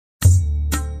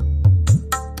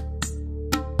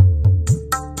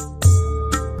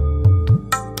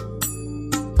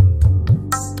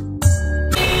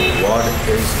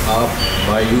up,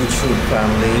 my YouTube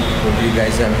family? Hope you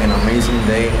guys have an amazing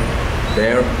day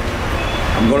there.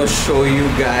 I'm gonna show you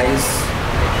guys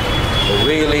a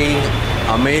really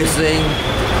amazing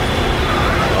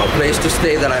place to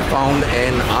stay that I found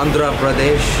in Andhra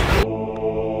Pradesh.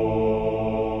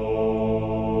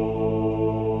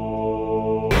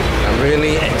 I'm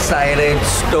really excited,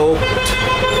 stoked,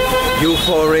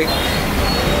 euphoric,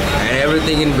 and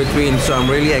everything in between. So I'm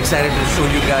really excited to show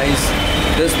you guys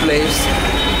this place.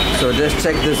 So just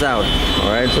check this out.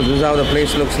 Alright, so this is how the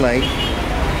place looks like.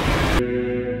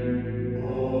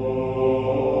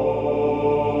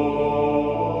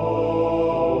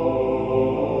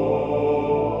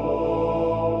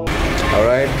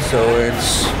 Alright, so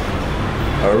it's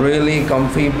a really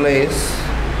comfy place.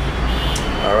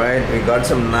 Alright, we got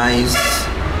some nice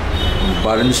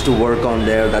buttons to work on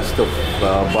there. That's the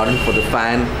button for the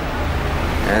fan.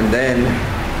 And then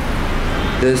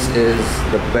this is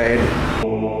the bed.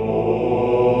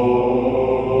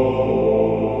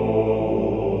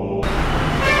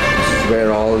 This is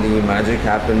where all the magic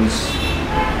happens.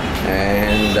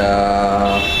 And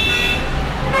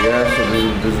yeah, so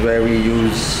this is where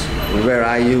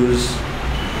I use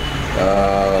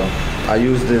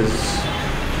this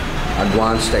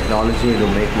advanced technology to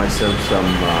make myself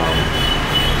some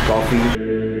coffee.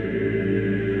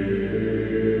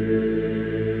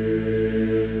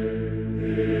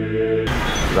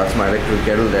 That's my electric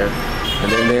kettle there.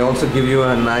 And then they also give you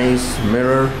a nice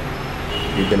mirror.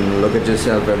 You can look at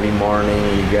yourself every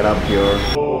morning. You get up here.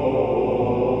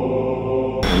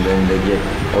 And then they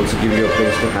also give you a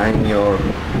place to hang your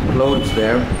clothes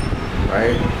there.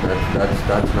 Right?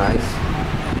 That's nice.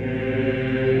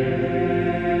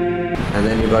 And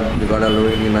then you got a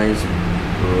really nice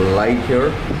light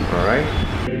here. Alright.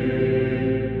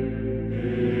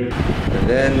 And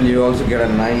then you also get a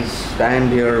nice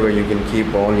stand here where you can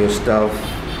keep all your stuff,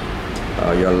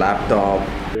 your laptop,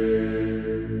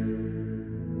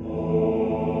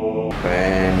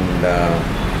 and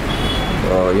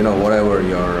you know, whatever,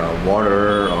 your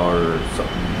water or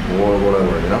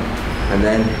whatever, you know. And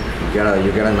then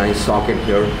you get a nice socket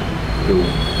here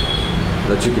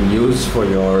that you can use for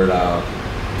your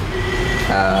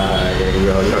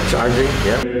charging.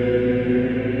 Yeah.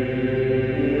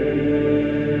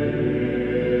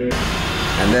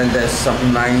 And then there's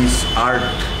some nice art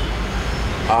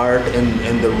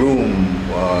in the room,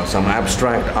 some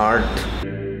abstract art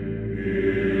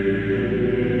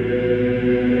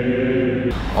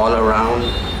all around.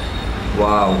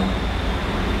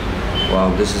 Wow,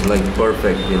 this is like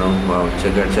perfect, you know. Wow,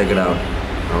 check it out.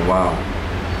 Oh, wow.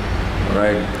 All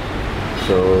right,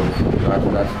 so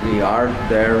that's the art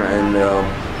there, and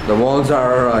the walls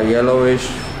are yellowish.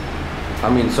 I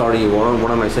mean, sorry,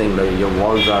 what am I saying? Your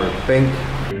walls are pink.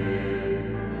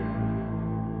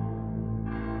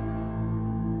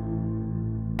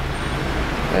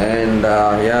 And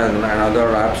yeah,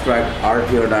 another abstract art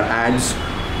here that adds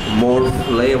more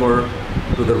flavor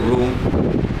to the room.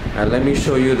 And let me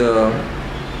show you the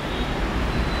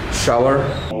shower.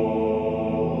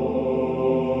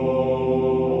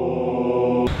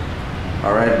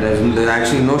 Alright, there's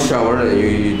actually no shower.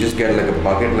 You just get like a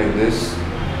bucket like this.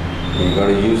 You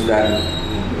gotta use that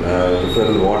to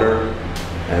fill water,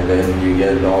 and then you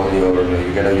get all your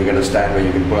you get a stand where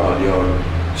you can put all your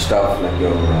stuff, like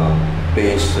your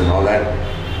paste and all that.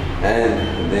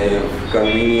 And they've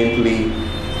conveniently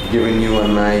given you a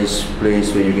nice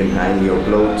place where you can hang your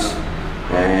clothes.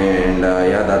 And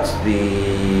yeah, that's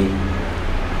the,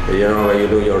 you know, where you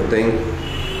do your thing.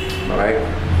 Alright,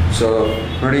 so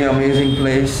pretty amazing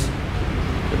place.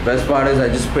 The best part is I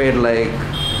just paid like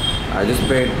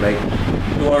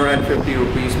 250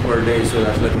 rupees per day, so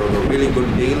that's like a really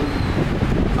good deal.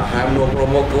 I have no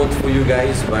promo codes for you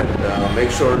guys, but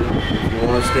make sure if you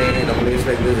want to stay in a place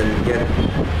like this and get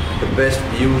the best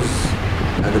views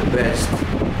and the best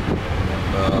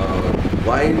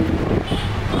vibe,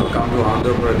 come to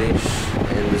Andhra Pradesh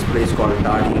in this place called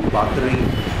Patri,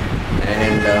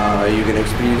 and you can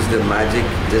experience the magic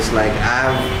just like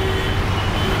I've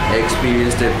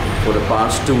experienced it for the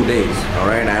past 2 days.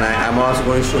 Alright, and I'm also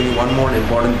going to show you one more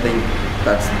important thing.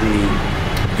 That's the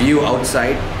view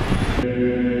outside.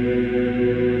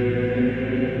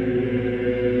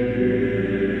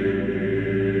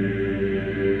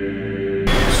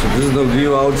 So this is the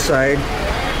view outside.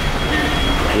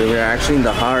 We're actually in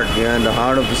the heart, in the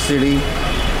heart of the city. We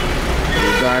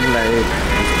got like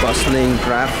bustling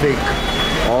traffic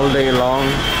all day long.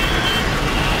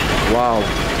 Wow,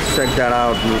 check that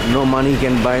out. No money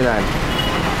can buy that,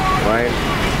 right?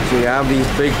 So you have these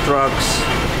big trucks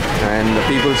and the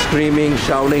people screaming,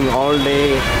 shouting all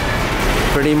day.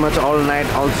 pretty much all night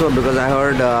also, because I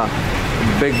heard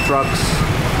big trucks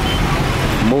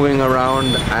moving around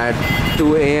at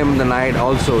 2 a.m. the night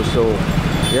also. So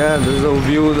yeah, this is a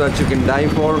view that you can die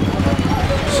for.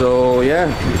 So yeah,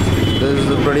 this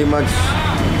is pretty much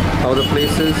how the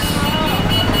place is.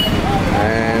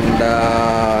 And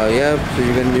yeah, so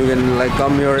you can like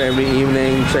come here every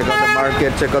evening, check out the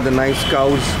market, check out the nice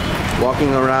cows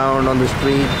walking around on the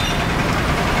street,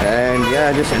 and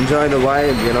yeah, just enjoy the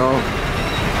vibe, you know.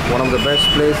 One of the best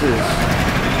places.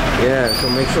 Yeah, so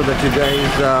make sure that you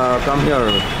guys come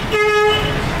here.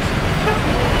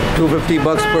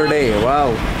 $250 per day.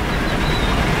 Wow,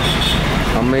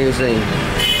 amazing.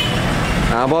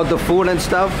 How about the food and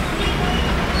stuff?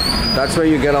 That's where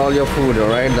you get all your food,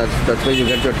 alright? That's where you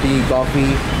get your tea,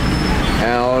 coffee,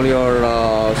 and all your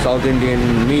South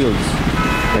Indian meals.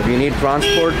 If you need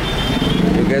transport,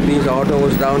 you get these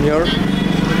autos down here.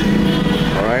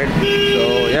 Alright,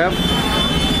 so yeah,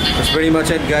 that's pretty much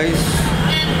it, guys.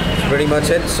 That's pretty much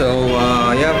it. So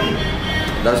yeah,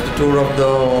 that's the tour of the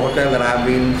hotel that I've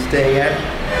been staying at.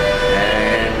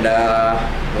 And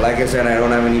like I said, I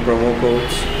don't have any promo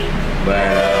codes,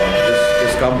 but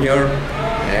just come here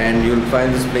and you'll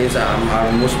find this place.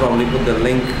 I'll most probably put the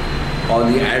link or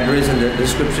the address in the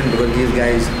description, because these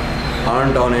guys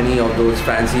aren't on any of those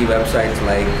fancy websites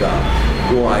like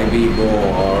GoIBGo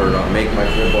or Make My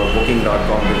Trip or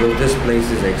Booking.com, because this place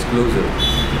is exclusive.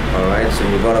 Alright, so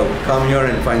you gotta come here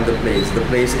and find the place. The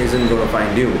place isn't gonna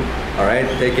find you. Alright,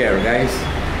 take care, guys.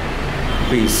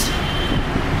 Peace.